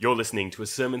You're listening to a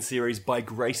sermon series by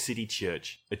Grace City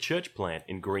Church, a church plant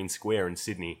in Green Square in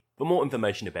Sydney. For more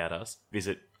information about us,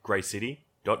 visit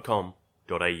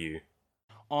gracecity.com.au.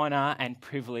 Honour and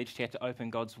privilege to get to open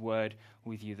God's Word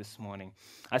with you this morning.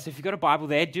 So if you've got a Bible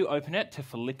there, do open it to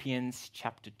Philippians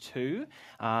chapter 2.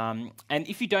 And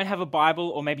if you don't have a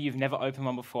Bible, or maybe you've never opened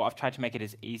one before, I've tried to make it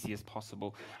as easy as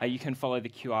possible. You can follow the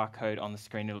QR code on the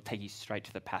screen. It'll take you straight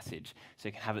to the passage. So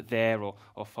you can have it there or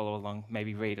follow along,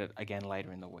 maybe read it again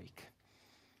later in the week.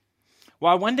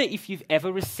 Well, I wonder if you've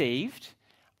ever received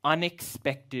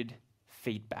unexpected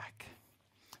feedback.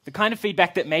 The kind of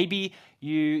feedback that maybe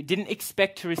you didn't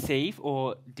expect to receive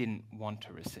or didn't want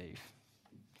to receive.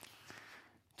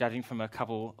 Judging from a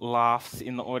couple laughs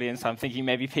in the audience, I'm thinking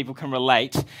maybe people can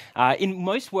relate. In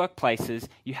most workplaces,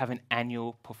 you have an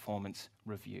annual performance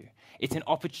review. It's an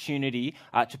opportunity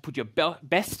to put your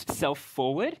best self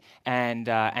forward and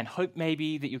hope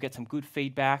maybe that you'll get some good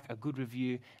feedback, a good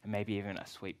review, and maybe even a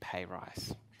sweet pay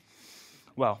rise.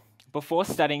 Well, before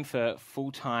studying for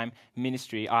full-time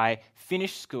ministry, I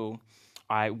finished school,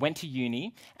 I went to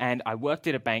uni, and I worked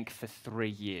at a bank for 3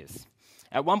 years.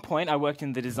 At one point, I worked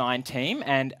in the design team,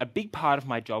 and a big part of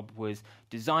my job was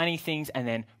designing things and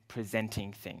then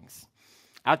presenting things.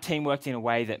 Our team worked in a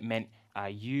way that meant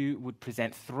you would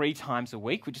present 3 times a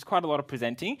week, which is quite a lot of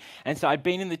presenting. And so I'd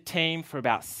been in the team for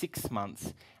about 6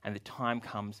 months, and the time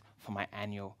comes for my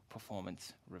annual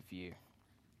performance review.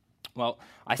 Well,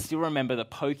 I still remember the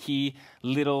pokey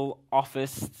little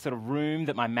office sort of room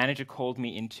that my manager called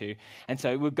me into. And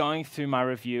so we're going through my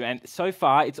review, and so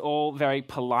far it's all very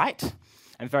polite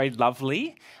and very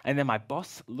lovely. And then my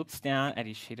boss looks down at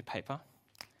his sheet of paper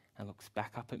and looks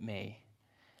back up at me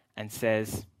and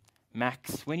says,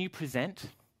 "Max, when you present,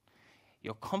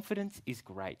 your confidence is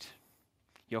great.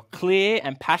 You're clear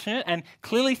and passionate and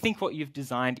clearly think what you've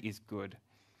designed is good.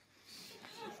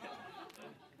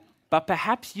 But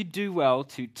perhaps you do well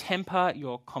to temper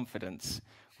your confidence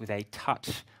with a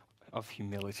touch of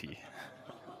humility."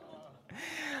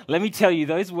 Let me tell you,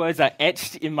 those words are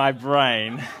etched in my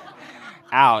brain.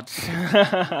 Ouch.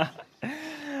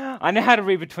 I know how to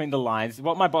read between the lines.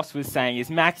 What my boss was saying is,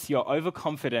 "Max, you're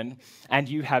overconfident and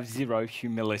you have zero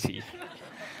humility."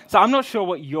 So I'm not sure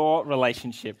what your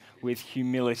relationship with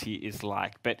humility is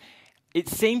like, but it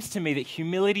seems to me that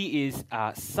humility is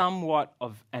somewhat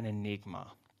of an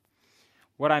enigma.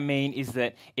 What I mean is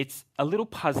that it's a little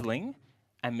puzzling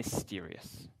and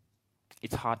mysterious.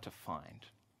 It's hard to find.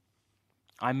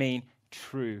 I mean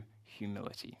true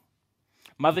humility.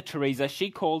 Mother Teresa, she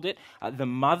called it the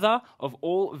mother of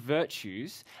all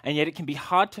virtues, and yet it can be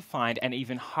hard to find and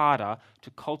even harder to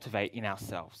cultivate in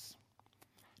ourselves.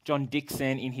 John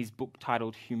Dickson, in his book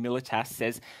titled Humilitas,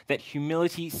 says that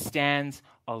humility stands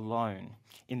alone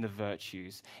in the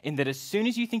virtues, in that as soon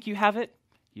as you think you have it,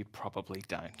 you probably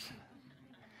don't.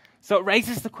 So it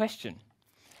raises the question,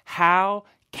 how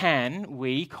can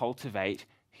we cultivate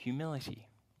humility?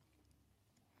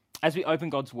 As we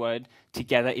open God's Word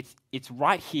together, it's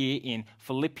right here in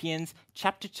Philippians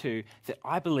chapter 2 that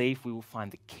I believe we will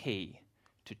find the key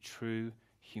to true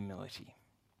humility.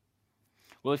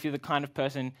 Well, if you're the kind of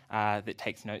person that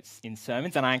takes notes in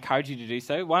sermons, and I encourage you to do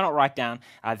so, why not write down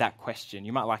that question?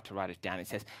 You might like to write it down. It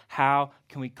says, how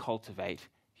can we cultivate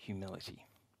humility?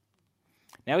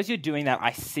 Now, as you're doing that,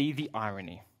 I see the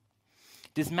irony.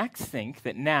 Does Max think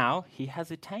that now he has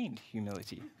attained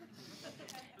humility?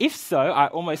 If so, I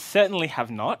almost certainly have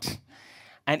not.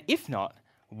 And if not,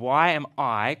 why am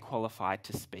I qualified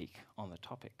to speak on the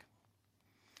topic?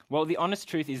 Well, the honest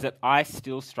truth is that I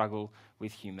still struggle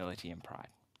with humility and pride.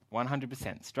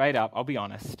 100%. Straight up, I'll be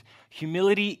honest.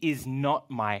 Humility is not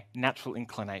my natural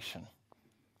inclination.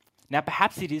 Now,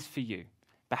 perhaps it is for you.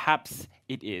 Perhaps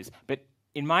it is. But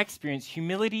in my experience,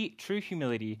 humility, true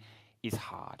humility, is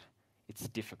hard. It's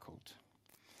difficult.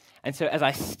 And so as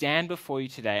I stand before you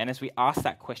today, and as we ask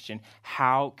that question,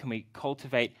 how can we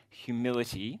cultivate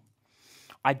humility?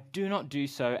 I do not do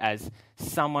so as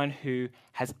someone who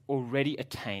has already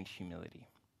attained humility,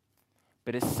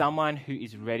 but as someone who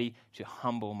is ready to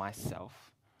humble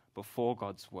myself before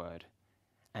God's word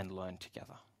and learn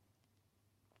together.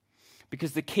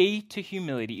 Because the key to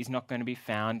humility is not going to be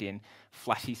found in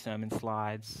flashy sermon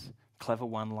slides, clever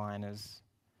one-liners.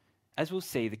 As we'll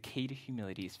see, the key to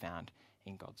humility is found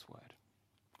in God's word.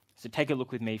 So take a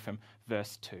look with me from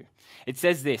verse 2. It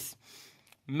says this,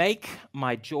 "Make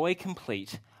my joy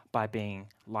complete by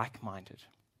being like-minded,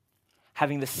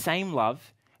 having the same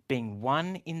love, being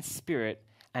one in spirit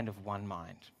and of one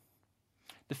mind."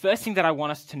 The first thing that I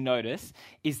want us to notice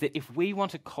is that if we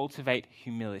want to cultivate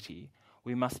humility,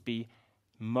 we must be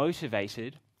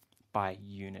motivated by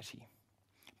unity.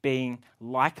 being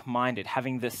like-minded,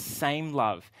 having the same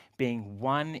love, being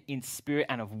one in spirit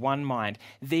and of one mind.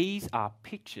 These are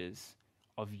pictures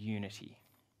of unity.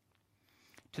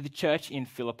 To the church in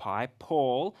Philippi,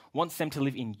 Paul wants them to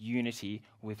live in unity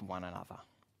with one another.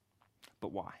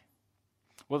 But why?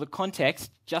 Well, the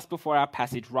context, just before our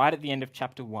passage, right at the end of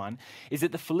chapter 1, is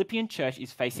that the Philippian church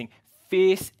is facing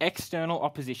fierce external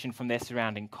opposition from their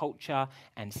surrounding culture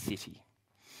and city.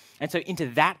 And so into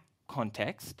that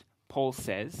context, Paul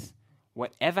says,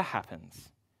 whatever happens,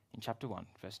 in chapter 1,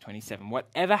 verse 27,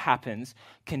 whatever happens,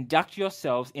 conduct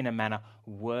yourselves in a manner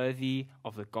worthy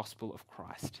of the gospel of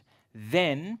Christ.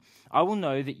 Then I will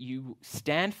know that you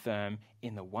stand firm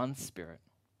in the one Spirit,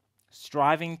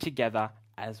 striving together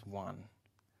as one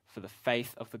for the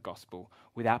faith of the gospel,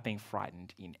 without being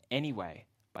frightened in any way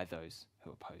by those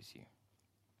who oppose you.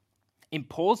 In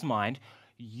Paul's mind,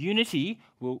 unity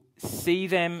will see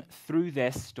them through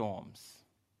their storms.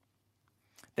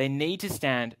 They need to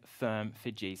stand firm for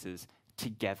Jesus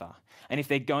together. And if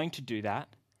they're going to do that,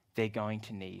 they're going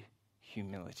to need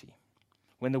humility.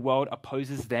 When the world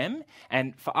opposes them,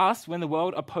 and for us, when the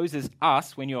world opposes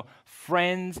us, when your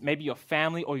friends, maybe your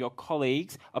family or your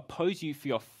colleagues oppose you for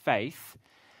your faith,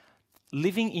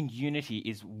 living in unity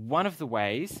is one of the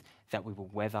ways that we will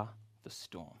weather the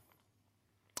storm.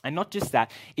 And not just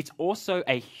that, it's also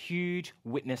a huge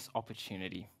witness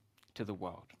opportunity to the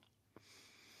world.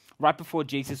 Right before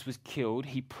Jesus was killed,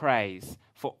 he prays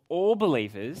for all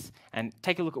believers, and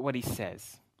take a look at what he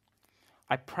says.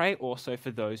 I pray also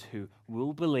for those who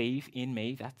will believe in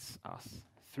me, that's us,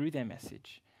 through their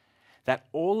message, that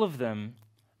all of them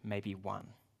may be one.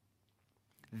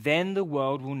 Then the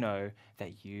world will know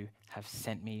that you have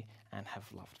sent me and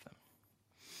have loved them.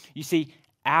 You see,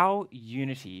 our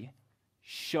unity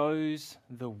shows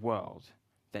the world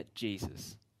that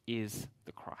Jesus is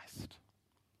the Christ.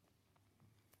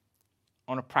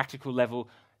 On a practical level,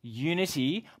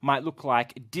 unity might look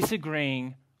like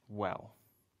disagreeing well.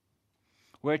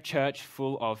 We're a church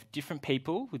full of different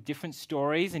people with different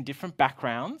stories and different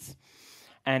backgrounds.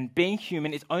 And being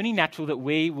human, it's only natural that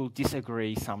we will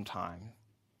disagree sometime.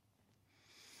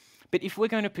 But if we're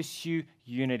going to pursue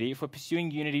unity, if we're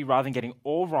pursuing unity rather than getting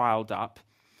all riled up,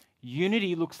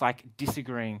 unity looks like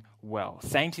disagreeing well.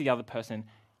 Saying to the other person,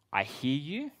 I hear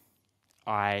you,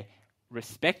 I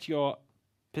respect your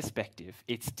perspective,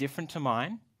 it's different to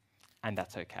mine, and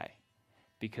that's okay,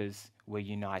 because we're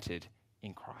united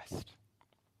in Christ.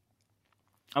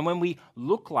 And when we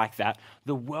look like that,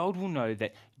 the world will know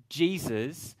that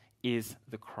Jesus is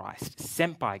the Christ,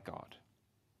 sent by God.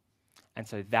 And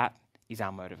so that is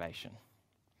our motivation.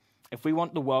 If we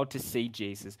want the world to see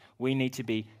Jesus, we need to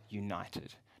be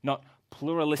united, not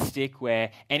pluralistic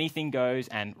where anything goes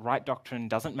and right doctrine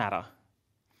doesn't matter,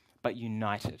 but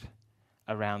united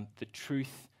around the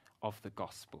truth of the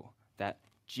gospel, that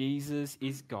Jesus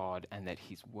is God and that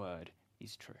his word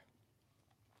is true.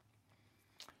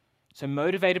 So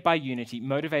motivated by unity,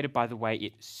 motivated by the way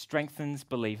it strengthens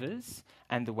believers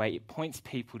and the way it points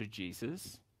people to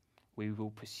Jesus, we will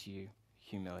pursue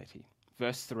humility.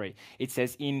 Verse 3, it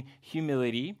says, in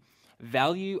humility,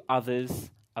 value others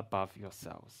above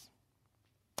yourselves.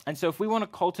 And so if we want to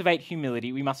cultivate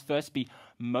humility, we must first be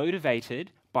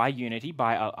motivated by unity,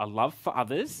 by a love for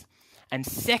others. And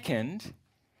second,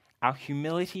 our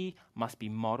humility must be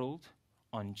modeled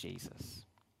on Jesus.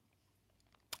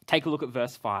 Take a look at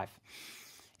verse 5.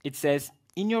 It says,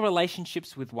 in your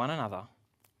relationships with one another,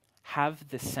 have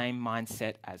the same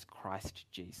mindset as Christ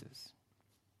Jesus.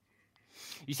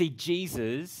 You see,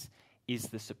 Jesus is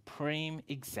the supreme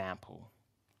example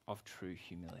of true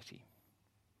humility.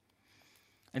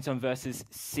 And so in verses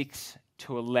 6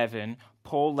 to 11,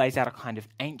 Paul lays out a kind of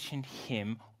ancient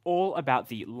hymn all about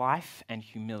the life and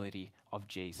humility of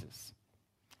Jesus.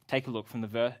 Take a look from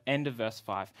the end of verse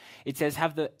 5. It says,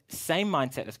 have the same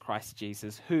mindset as Christ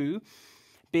Jesus, who,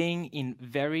 being in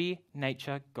very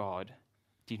nature God,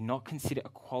 did not consider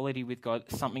equality with God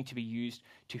something to be used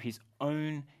to his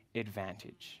own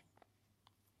advantage.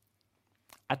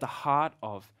 At the heart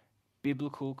of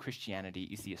biblical Christianity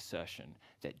is the assertion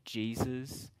that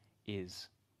Jesus is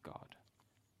God.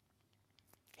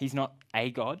 He's not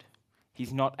a God.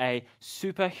 He's not a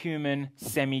superhuman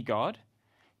semi-God.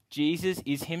 Jesus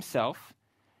is himself,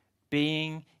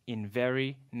 being in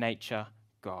very nature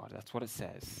God. That's what it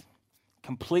says.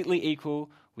 Completely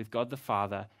equal with God the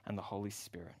Father and the Holy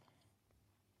Spirit.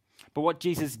 But what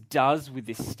Jesus does with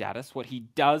this status, what he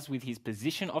does with his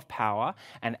position of power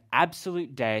and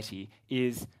absolute deity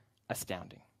is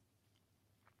astounding.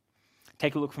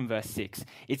 Take a look from verse 6.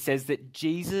 It says that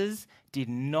Jesus did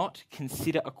not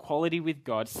consider equality with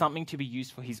God something to be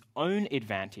used for his own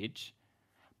advantage,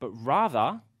 but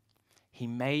rather he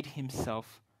made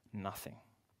himself nothing,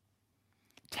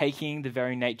 taking the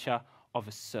very nature of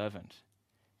a servant,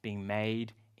 being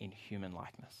made in human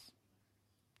likeness.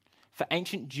 For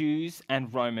ancient Jews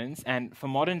and Romans, and for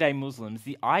modern day Muslims,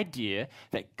 the idea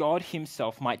that God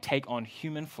himself might take on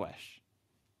human flesh,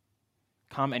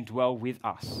 come and dwell with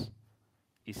us,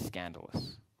 is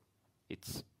scandalous.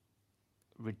 It's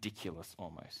ridiculous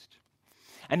almost.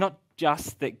 And not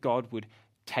just that God would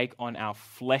take on our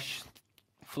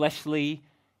fleshly,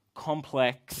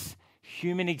 complex,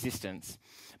 human existence,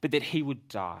 but that he would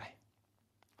die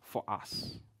for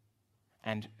us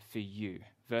and for you.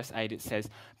 Verse 8, it says,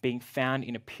 being found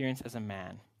in appearance as a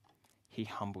man, he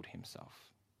humbled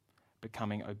himself,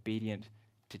 becoming obedient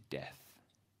to death,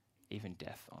 even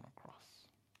death on a cross.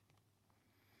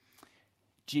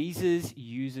 Jesus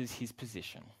uses his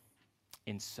position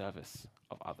in service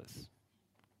of others.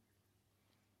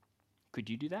 Could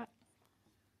you do that?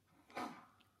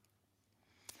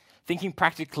 Thinking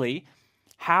practically,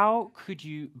 how could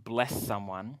you bless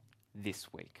someone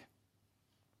this week?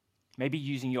 Maybe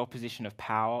using your position of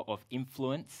power, of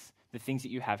influence, the things that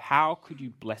you have. How could you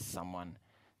bless someone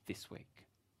this week?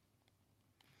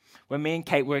 When me and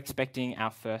Kate were expecting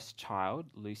our first child,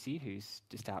 Lucy, who's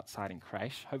just outside in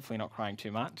creche, hopefully not crying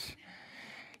too much,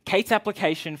 Kate's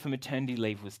application for maternity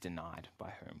leave was denied by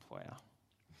her employer.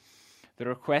 The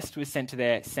request was sent to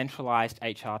their centralised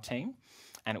HR team,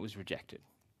 and it was rejected.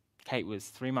 Kate was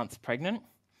 3 months pregnant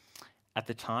at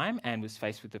the time and was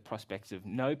faced with the prospects of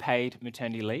no paid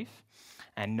maternity leave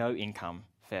and no income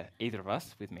for either of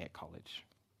us with me at college.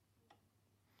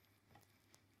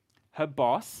 Her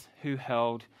boss, who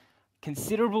held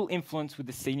considerable influence with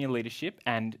the senior leadership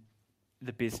and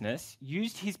the business,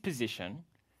 used his position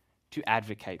to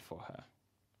advocate for her.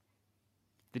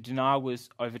 The denial was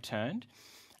overturned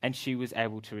and she was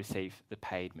able to receive the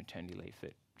paid maternity leave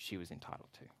that she was entitled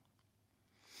to.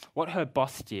 What her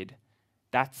boss did,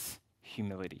 that's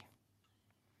humility.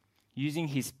 Using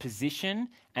his position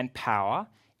and power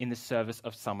in the service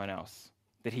of someone else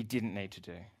that he didn't need to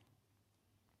do.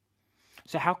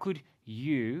 So how could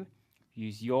you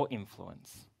use your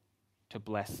influence to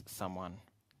bless someone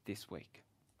this week?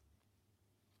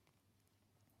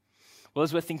 Well,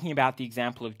 as we're thinking about the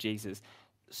example of Jesus,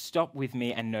 stop with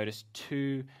me and notice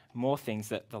 2 more things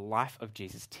that the life of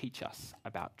Jesus teach us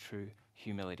about true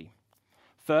humility.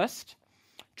 First,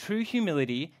 true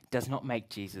humility does not make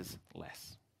Jesus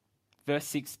less. Verse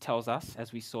 6 tells us,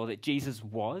 as we saw, that Jesus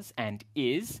was and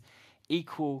is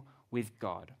equal with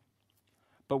God.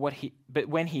 But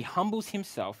when he humbles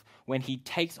himself, when he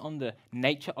takes on the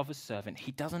nature of a servant,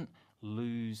 he doesn't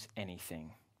lose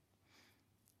anything.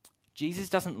 Jesus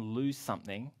doesn't lose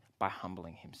something by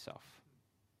humbling himself.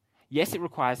 Yes, it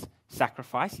requires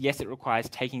sacrifice. Yes, it requires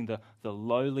taking the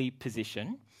lowly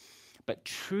position. But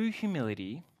true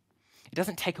humility, it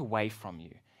doesn't take away from you.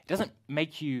 It doesn't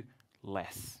make you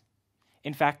less.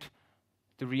 In fact,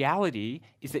 the reality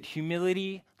is that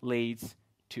humility leads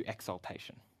to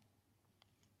exaltation.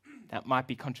 That might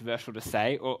be controversial to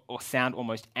say or sound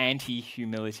almost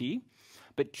anti-humility,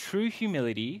 but true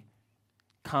humility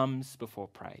comes before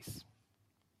praise.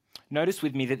 Notice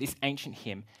with me that this ancient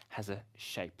hymn has a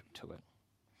shape to it.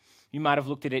 You might have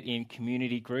looked at it in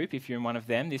community group if you're in one of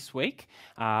them this week,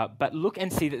 but look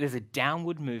and see that there's a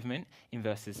downward movement in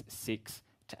verses 6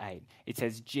 to 8. It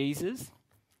says, Jesus,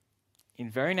 in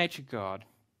very nature God,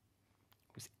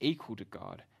 was equal to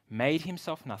God, made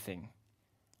himself nothing,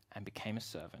 and became a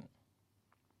servant,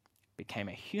 became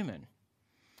a human,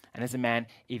 and as a man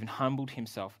even humbled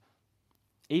himself,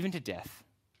 even to death,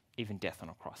 even death on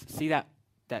a cross. See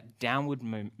that downward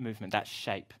movement, that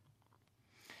shape.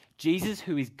 Jesus,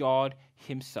 who is God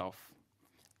himself,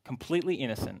 completely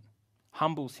innocent,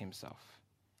 humbles himself,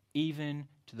 even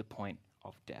to the point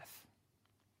of death.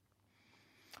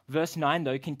 Verse 9,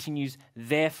 though, continues,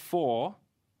 therefore,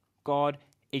 God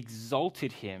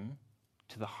exalted him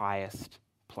to the highest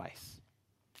place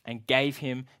and gave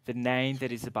him the name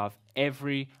that is above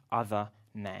every other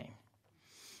name.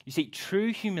 You see,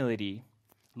 true humility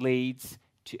leads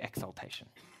to exaltation.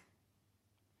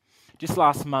 Just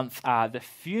last month, the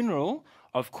funeral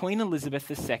of Queen Elizabeth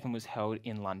II was held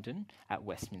in London at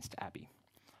Westminster Abbey.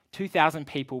 2,000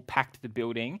 people packed the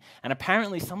building, and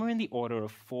apparently somewhere in the order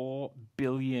of 4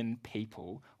 billion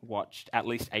people watched at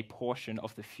least a portion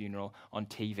of the funeral on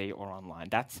TV or online.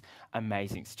 That's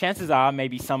amazing. So chances are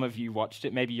maybe some of you watched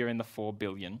it, maybe you're in the 4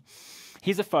 billion.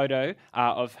 Here's a photo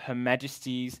of Her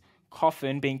Majesty's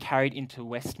coffin being carried into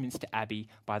Westminster Abbey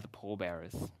by the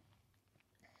pallbearers.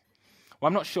 Well,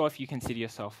 I'm not sure if you consider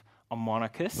yourself a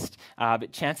monarchist,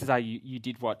 but chances are you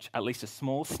did watch at least a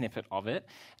small snippet of it.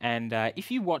 And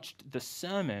if you watched the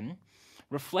sermon,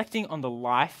 reflecting on the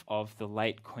life of the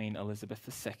late Queen Elizabeth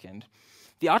II,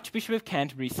 the Archbishop of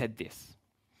Canterbury said this.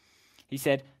 He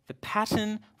said, "The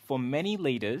pattern for many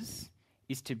leaders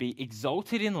is to be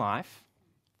exalted in life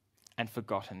and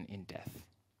forgotten in death.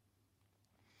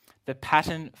 The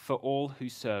pattern for all who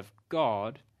serve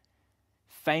God,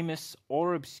 famous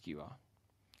or obscure,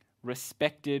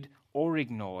 respected or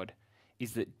ignored,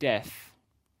 is that death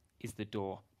is the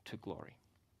door to glory."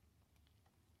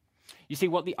 You see,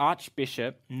 what the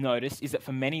Archbishop noticed is that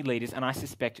for many leaders, and I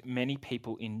suspect many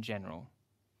people in general,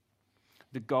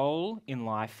 the goal in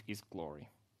life is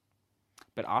glory,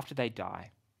 but after they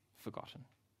die, forgotten.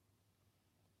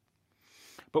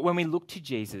 But when we look to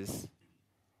Jesus,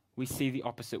 we see the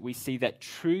opposite. We see that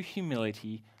true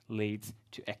humility leads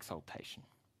to exaltation.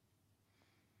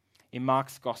 In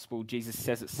Mark's Gospel, Jesus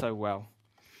says it so well.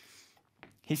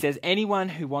 He says, "Anyone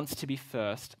who wants to be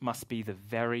first must be the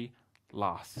very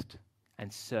last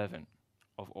and servant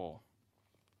of all."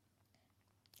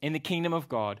 In the kingdom of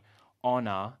God,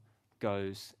 honor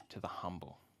goes to the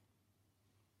humble.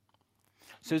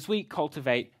 So as we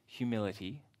cultivate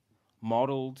humility,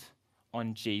 modeled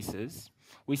on Jesus,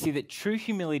 we see that true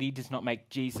humility does not make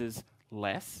Jesus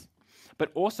less,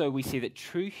 but also we see that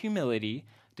true humility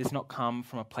does not come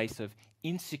from a place of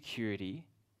insecurity,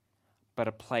 but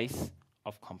a place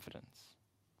of confidence.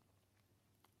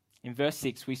 In verse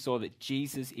 6, we saw that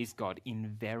Jesus is God in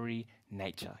very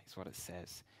nature, is what it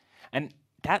says. And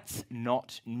that's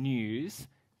not news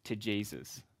to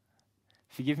Jesus.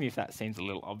 Forgive me if that seems a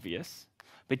little obvious,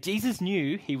 but Jesus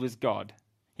knew he was God.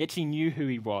 He actually knew who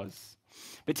he was.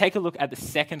 But take a look at the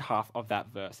second half of that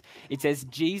verse. It says,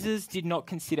 Jesus did not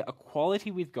consider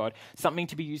equality with God something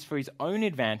to be used for his own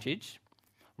advantage.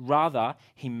 Rather,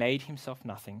 he made himself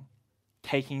nothing,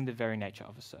 taking the very nature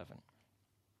of a servant.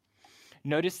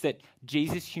 Notice that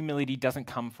Jesus' humility doesn't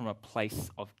come from a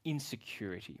place of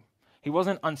insecurity. He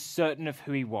wasn't uncertain of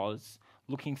who he was,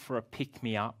 looking for a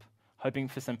pick-me-up, hoping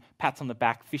for some pats on the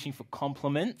back, fishing for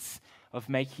compliments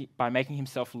by making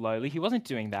himself lowly. He wasn't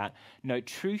doing that. No,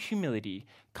 true humility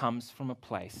comes from a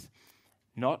place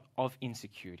not of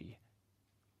insecurity,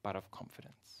 but of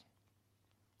confidence.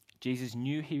 Jesus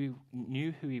knew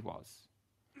who he was.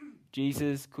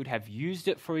 Jesus could have used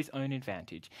it for his own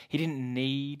advantage. He didn't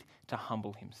need to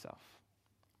humble himself,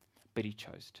 but he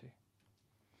chose to.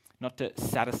 Not to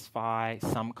satisfy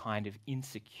some kind of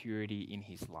insecurity in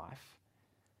his life,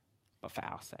 but for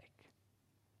our sake.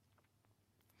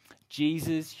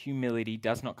 Jesus' humility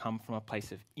does not come from a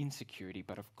place of insecurity,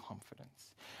 but of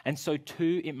confidence. And so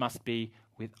too it must be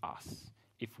with us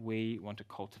if we want to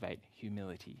cultivate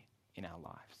humility in our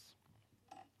lives.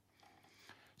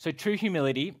 So true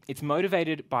humility, it's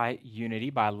motivated by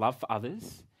unity, by love for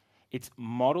others. It's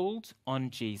modeled on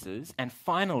Jesus. And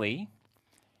finally,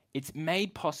 it's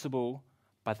made possible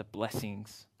by the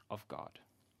blessings of God.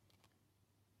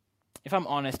 If I'm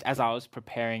honest, as I was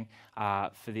preparing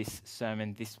for this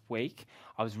sermon this week,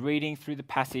 I was reading through the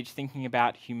passage, thinking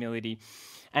about humility,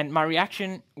 and my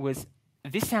reaction was,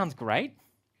 this sounds great,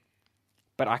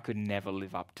 but I could never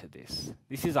live up to this.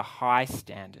 This is a high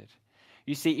standard.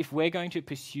 You see, if we're going to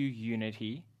pursue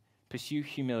unity, pursue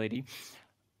humility,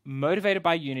 motivated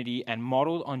by unity and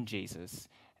modeled on Jesus,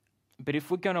 but if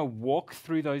we're going to walk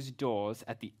through those doors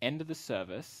at the end of the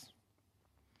service,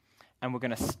 and we're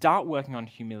going to start working on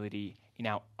humility in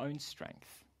our own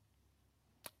strength,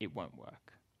 it won't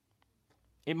work.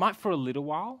 It might for a little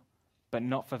while, but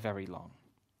not for very long.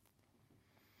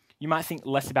 You might think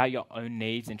less about your own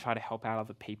needs and try to help out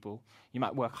other people. You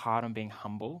might work hard on being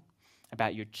humble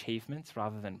about your achievements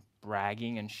rather than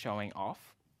bragging and showing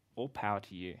off. All power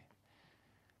to you.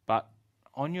 But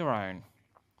on your own,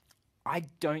 I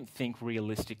don't think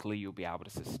realistically you'll be able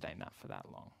to sustain that for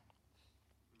that long.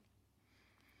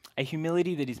 A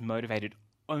humility that is motivated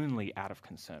only out of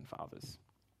concern for others,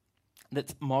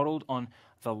 that's modeled on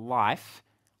the life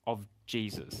of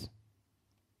Jesus.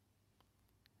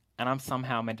 And I'm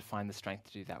somehow meant to find the strength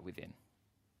to do that within.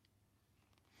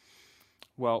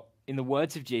 Well, in the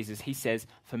words of Jesus, he says,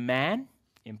 for man,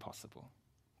 impossible.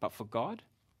 But for God,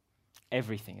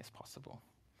 everything is possible.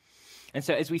 And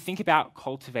so as we think about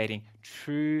cultivating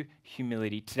true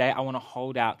humility, today I want to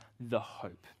hold out the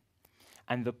hope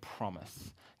and the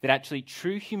promise that actually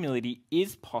true humility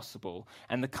is possible.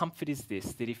 And the comfort is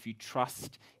this, that if you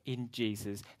trust in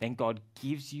Jesus, then God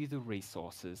gives you the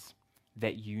resources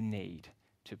that you need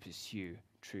to pursue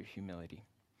true humility.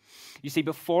 You see,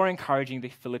 before encouraging the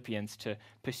Philippians to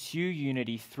pursue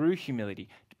unity through humility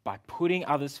by putting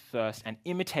others first and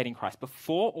imitating Christ,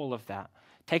 before all of that,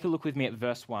 take a look with me at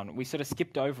verse 1. We sort of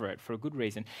skipped over it for a good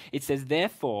reason. It says,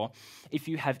 therefore, if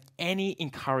you have any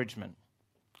encouragement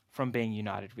from being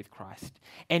united with Christ,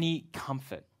 any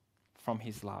comfort from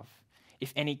his love,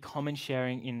 if any common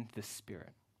sharing in the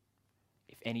Spirit,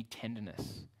 if any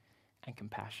tenderness and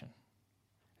compassion,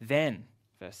 then,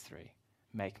 verse 3,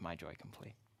 make my joy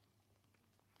complete.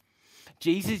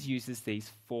 Jesus uses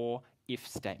these 4 if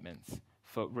statements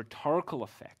for rhetorical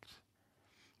effect.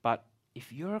 But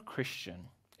if you're a Christian,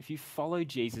 if you follow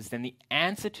Jesus, then the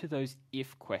answer to those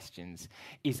if questions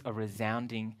is a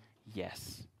resounding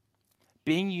yes.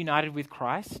 Being united with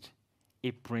Christ,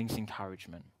 it brings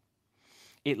encouragement.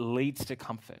 It leads to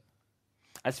comfort.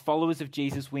 As followers of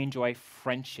Jesus, we enjoy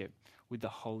friendship with the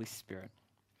Holy Spirit,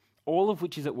 all of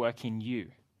which is at work in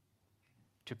you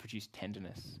to produce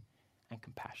tenderness and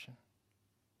compassion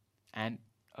and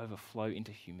overflow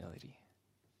into humility.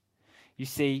 You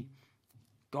see,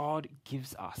 God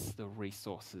gives us the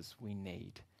resources we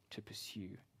need to pursue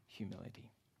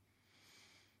humility.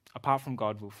 Apart from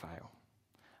God, we'll fail.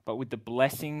 But with the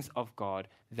blessings of God,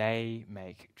 they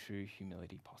make true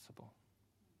humility possible.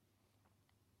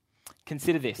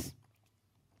 Consider this.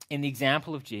 In the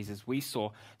example of Jesus, we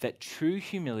saw that true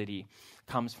humility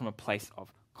comes from a place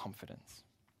of confidence.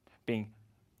 Being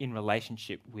in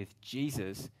relationship with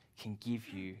Jesus can give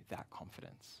you that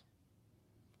confidence.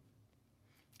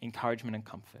 Encouragement and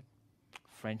comfort,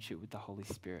 friendship with the Holy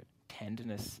Spirit,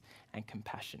 tenderness and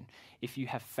compassion. If you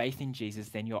have faith in Jesus,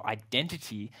 then your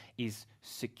identity is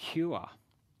secure.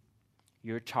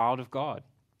 You're a child of God.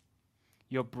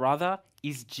 Your brother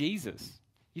is Jesus.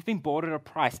 You've been bought at a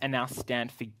price and now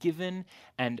stand forgiven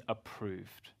and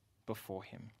approved before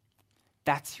him.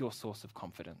 That's your source of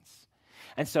confidence.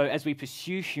 And so as we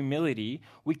pursue humility,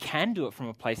 we can do it from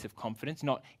a place of confidence,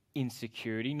 not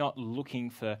insecurity, not looking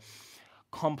for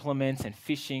compliments and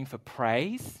fishing for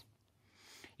praise.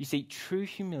 You see, true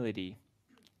humility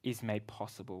is made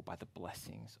possible by the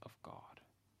blessings of God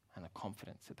and the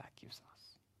confidence that that gives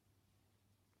us.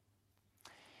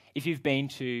 If you've been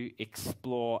to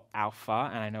Explore Alpha,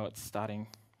 and I know it's starting,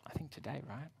 I think today,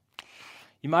 right?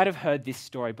 You might have heard this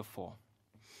story before.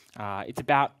 It's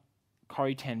about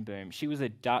Corrie ten Boom. She was a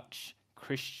Dutch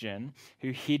Christian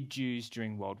who hid Jews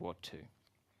during World War II.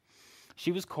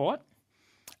 She was caught,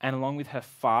 and along with her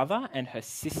father and her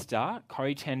sister,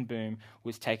 Corrie ten Boom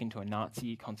was taken to a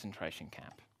Nazi concentration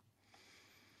camp.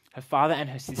 Her father and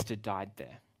her sister died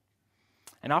there.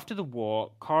 And after the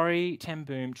war, Corrie ten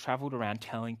Boom travelled around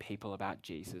telling people about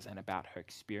Jesus and about her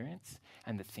experience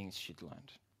and the things she'd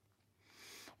learned.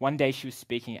 One day she was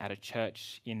speaking at a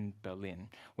church in Berlin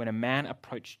when a man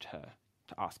approached her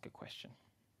to ask a question.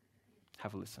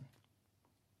 Have a listen.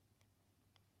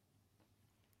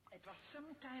 It was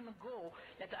some time ago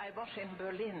that I was in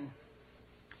Berlin.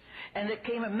 And there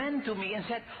came a man to me and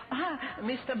said,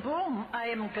 Mr. Boom, I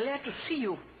am glad to see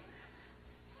you.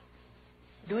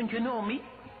 Don't you know me?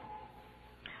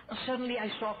 And suddenly I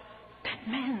saw that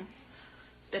man.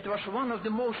 That was one of the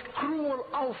most cruel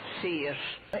overseers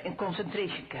in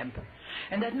concentration camp.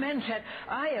 And that man said,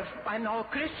 I'm now a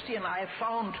Christian. I have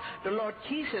found the Lord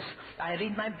Jesus. I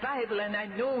read my Bible and I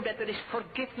know that there is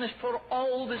forgiveness for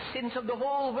all the sins of the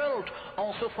whole world,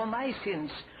 also for my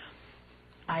sins.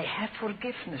 I have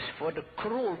forgiveness for the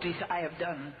cruelties I have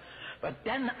done. But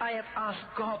then I have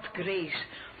asked God's grace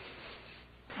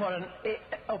for an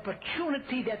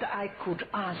opportunity that I could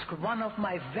ask one of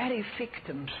my very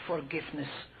victims forgiveness.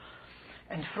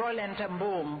 And Fräulein ten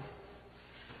Boom,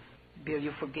 will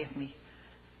you forgive me?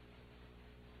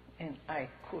 And I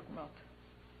could not.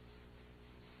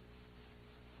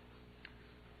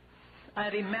 I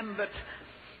remembered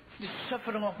the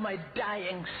suffering of my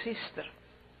dying sister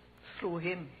through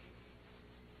him.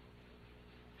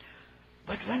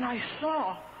 But when I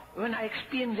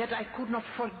experienced that I could not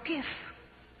forgive,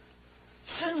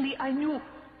 suddenly I knew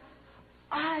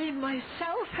I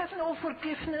myself have no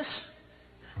forgiveness.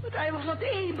 But I was not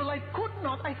able, I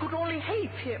could only hate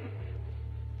him.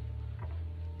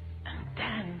 And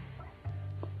then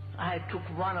I took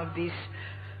one of these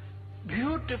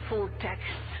beautiful texts,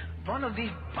 one of these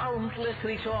boundless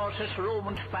resources,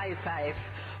 Romans 5:5.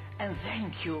 And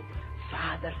thank you,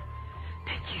 Father,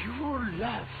 that your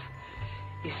love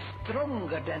is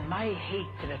stronger than my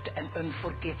hatred and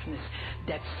unforgiveness.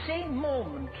 That same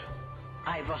moment,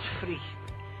 I was free.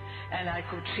 And I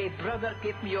could say, brother,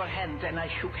 give me your hand. And I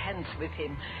shook hands with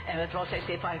him. And it was as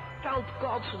if I felt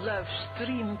God's love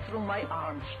stream through my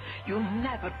arms. You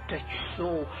never touch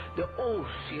so the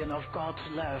ocean of God's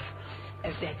love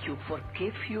as that you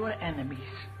forgive your enemies.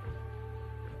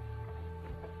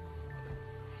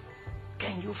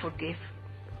 Can you forgive?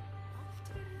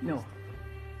 No.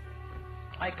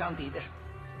 I can't either.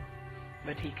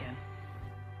 But he can.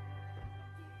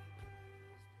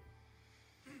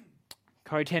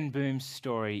 Corrie ten Boom's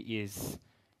story is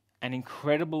an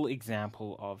incredible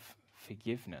example of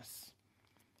forgiveness,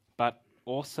 but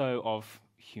also of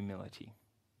humility.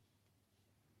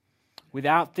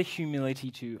 Without the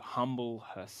humility to humble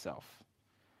herself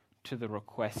to the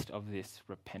request of this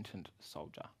repentant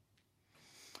soldier,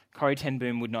 Corrie ten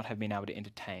Boom would not have been able to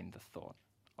entertain the thought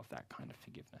of that kind of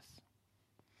forgiveness.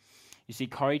 You see,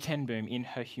 Corrie ten Boom, in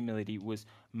her humility, was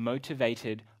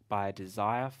motivated by a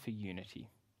desire for unity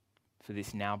for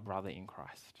this now brother in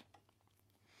Christ.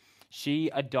 She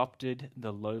adopted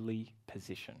the lowly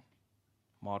position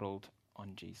modeled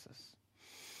on Jesus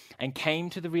and came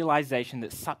to the realization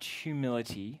that such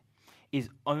humility is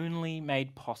only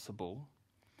made possible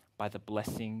by the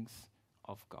blessings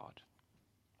of God.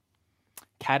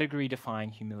 Category-defying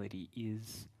humility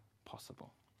is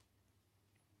possible.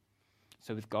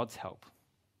 So with God's help,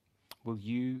 will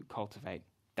you cultivate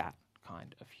that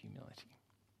kind of humility?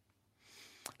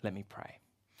 Let me pray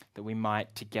that we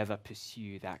might together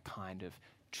pursue that kind of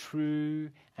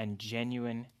true and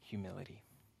genuine humility.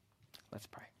 Let's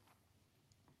pray.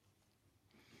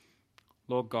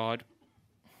 Lord God,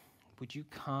 would you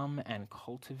come and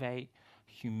cultivate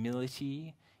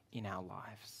humility in our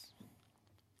lives?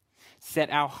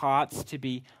 Set our hearts to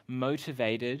be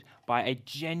motivated by a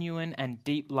genuine and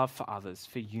deep love for others,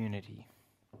 for unity.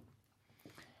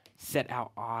 Set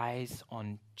our eyes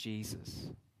on Jesus,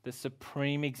 the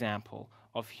supreme example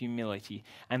of humility,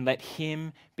 and let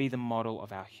him be the model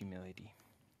of our humility.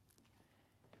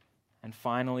 And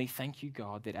finally, thank you,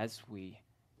 God, that as we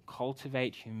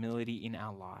cultivate humility in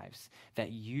our lives,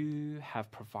 that you have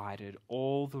provided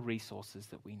all the resources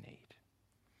that we need.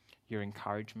 Your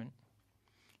encouragement,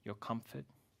 your comfort,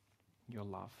 your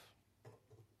love.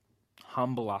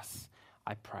 Humble us,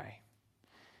 I pray.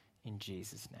 In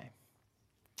Jesus' name,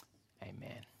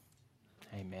 amen.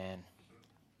 Amen.